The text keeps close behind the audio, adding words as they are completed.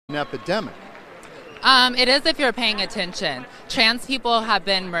an epidemic. It is if you're paying attention. Trans people have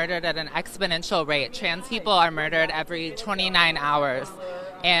been murdered at an exponential rate. Trans people are murdered every 29 hours.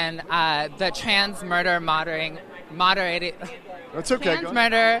 And the Trans Murder That's okay. Trans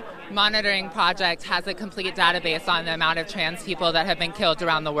Murder Monitoring Project has a complete database on the amount of trans people that have been killed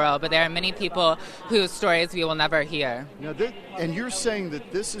around the world, but there are many people whose stories we will never hear. Now, and you're saying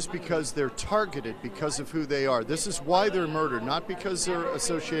that this is because they're targeted because of who they are. This is why they're murdered, not because they're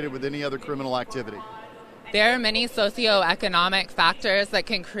associated with any other criminal activity. There are many socioeconomic factors that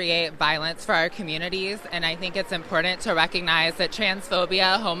can create violence for our communities, and I think it's important to recognize that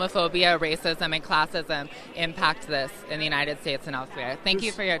transphobia, homophobia, racism, and classism impact this in the United States and elsewhere. Thank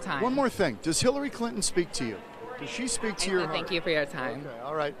you for your time. One more thing. Does Hillary Clinton speak to you? Does she speak to your heart? Thank you for your time. Okay,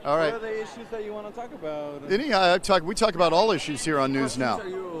 all right, all right. What are the issues that you want to talk about? We talk about all issues here on News Now. Are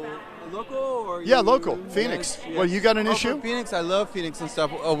you local or local. Phoenix. Yes. Well, you got an issue? Phoenix, I love Phoenix and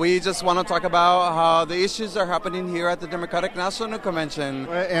stuff. We just want to talk about how the issues are happening here at the Democratic National Convention.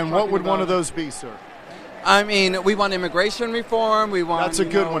 And what would one of those be, sir? I mean, we want immigration reform. We want. That's a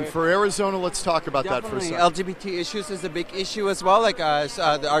good one for Arizona. Let's talk about that for a second. LGBT issues is a big issue as well. Like our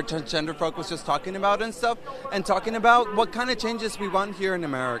transgender folk was just talking about and stuff, and talking about what kind of changes we want here in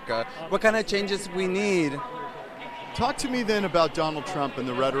America, what kind of changes we need. Talk to me then about Donald Trump and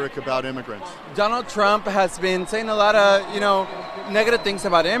the rhetoric about immigrants. Donald Trump has been saying a lot of, negative things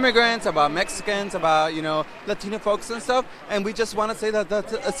about immigrants, about Mexicans, about, Latino folks and stuff. And we just want to say that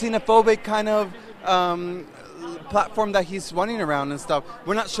that's a xenophobic kind of platform that he's running around and stuff.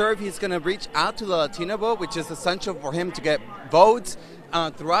 We're not sure if he's going to reach out to the Latino vote, which is essential for him to get votes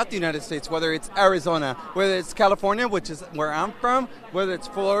throughout the United States, whether it's Arizona, whether it's California, which is where I'm from, whether it's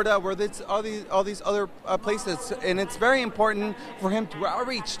Florida, whether it's all these other places. And it's very important for him to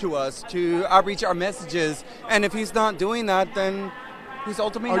outreach to us, to outreach our messages. And if he's not doing that, then he's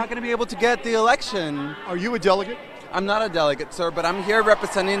ultimately not going to be able to get the election. Are you a delegate? I'm not a delegate, sir, but I'm here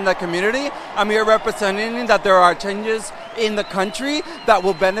representing the community. I'm here representing that there are changes in the country that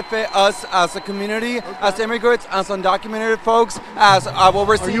will benefit us as a community, as immigrants, as undocumented folks, as I will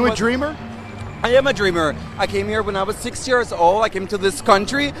receive. Are you a dreamer? I am a dreamer. I came here when I was 6 years old. I came to this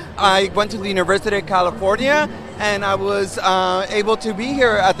country. I went to the University of California, and I was able to be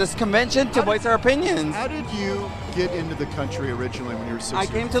here at this convention to voice our opinions. How did you get into the country originally when you were 6 years old?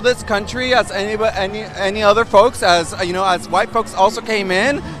 I came to this country as any other folks, as white folks also came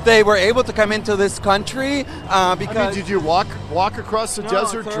in. They were able to come into this country because. Did you walk across the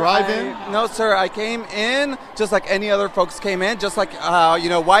desert, drive in? No, sir. I came in just like any other folks came in, just like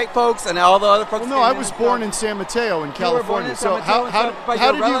white folks and all the other folks. Well, no, I was born in San Mateo in California. So how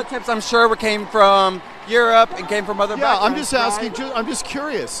did relatives, I'm sure, came from Europe and came from other backgrounds. I'm just asking. I'm just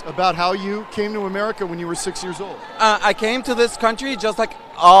curious about how you came to America when you were 6 years old. I came to this country just like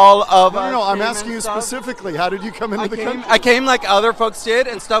all of us. No, I'm asking you specifically. How did you come into the country? I came like other folks did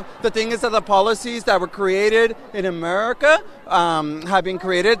and stuff. The thing is that the policies that were created in America have been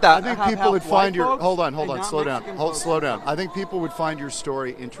created that I think people would find your. Hold on, slow down. I think people would find your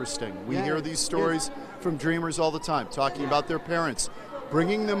story interesting. We hear these stories from dreamers all the time, talking about their parents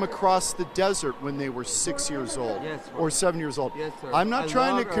bringing them across the desert when they were 6 years old or 7 years old. Yes, sir. I'm not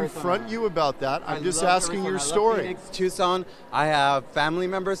trying to confront you about that. I'm just asking your story. Phoenix, Tucson. I have family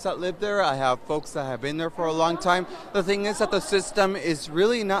members that live there. I have folks that have been there for a long time. The thing is that the system is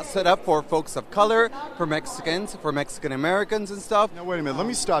really not set up for folks of color, for Mexicans, for Mexican Americans and stuff. Now, wait a minute. Let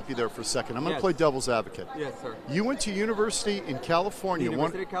me stop you there for a second. I'm going to play devil's advocate. Yes, sir. You went to university in California.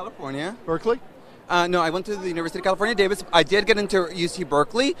 University of California. Berkeley? No, I went to the University of California, Davis. I did get into UC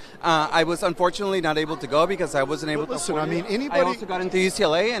Berkeley. I was unfortunately not able to go because I wasn't able to. Listen, I mean, anybody. I also got into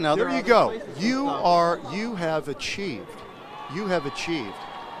UCLA and other. There you go. Places. You have achieved. You have achieved.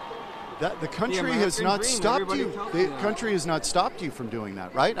 That the country has not stopped you. The country has not stopped you from doing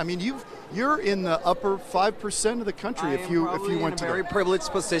that, right? I mean, you're in the upper 5% of the country if you went to a very privileged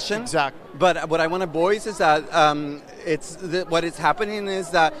position. Exactly. But what I want to voice is that what is happening is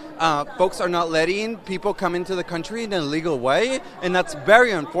that folks are not letting people come into the country in a legal way, and that's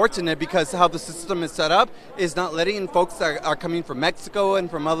very unfortunate because how the system is set up is not letting folks that are coming from Mexico and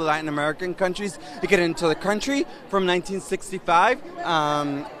from other Latin American countries to get into the country from 1965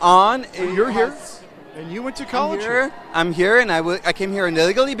 on. You're here? And you went to college here? I'm here, and I came here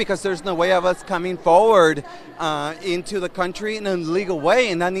illegally because there's no way of us coming forward into the country in a legal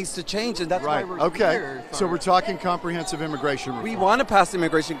way, and that needs to change, and that's why we're here. So we're talking comprehensive immigration reform. We want to pass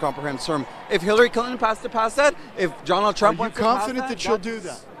immigration comprehensive reform. If Hillary Clinton passed that, if Donald Trump wants to pass that, are you confident that she'll do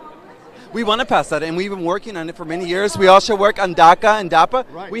that? we want to pass that, and we've been working on it for many years. We also work on DACA and DAPA.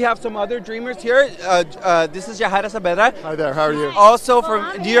 Right. We have some other dreamers here. This is Yahara Saavedra. Hi there, how are you? Also Well, from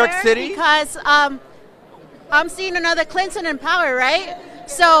I'm New York here City. Because I'm seeing another Clinton in power, right?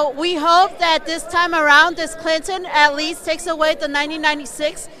 So we hope that this time around, this Clinton at least takes away the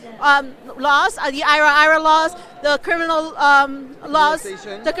 1996 laws, the IRA laws, the criminal laws,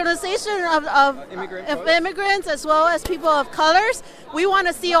 the criminalization of immigrants as well as people of colors. We want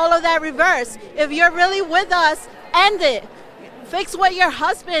to see all of that reversed. If you're really with us, end it. Fix what your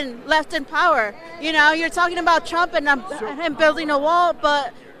husband left in power. You know, you're talking about Trump and him building a wall,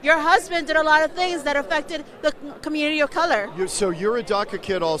 but your husband did a lot of things that affected the community of color. So you're a DACA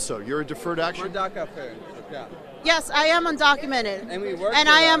kid also. You're a deferred action? We're DACA fans, yeah. Yes, I am undocumented. And we work and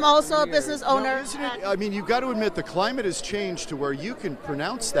for I am that also a for business years. owner. Isn't it, I mean, you've got to admit the climate has changed to where you can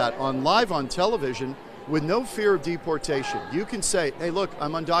pronounce that live on television with no fear of deportation. You can say, hey, look,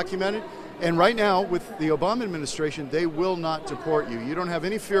 I'm undocumented. And right now, with the Obama administration, they will not deport you. You don't have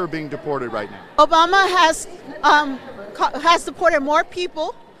any fear of being deported right now. Obama has deported more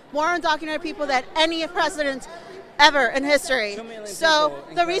people, more undocumented people than any president ever in history. So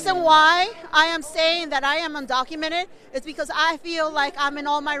the reason why I am saying that I am undocumented is because I feel like I'm in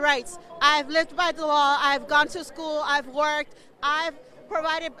all my rights. I've lived by the law. I've gone to school. I've worked. I've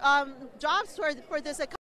provided jobs for this economy.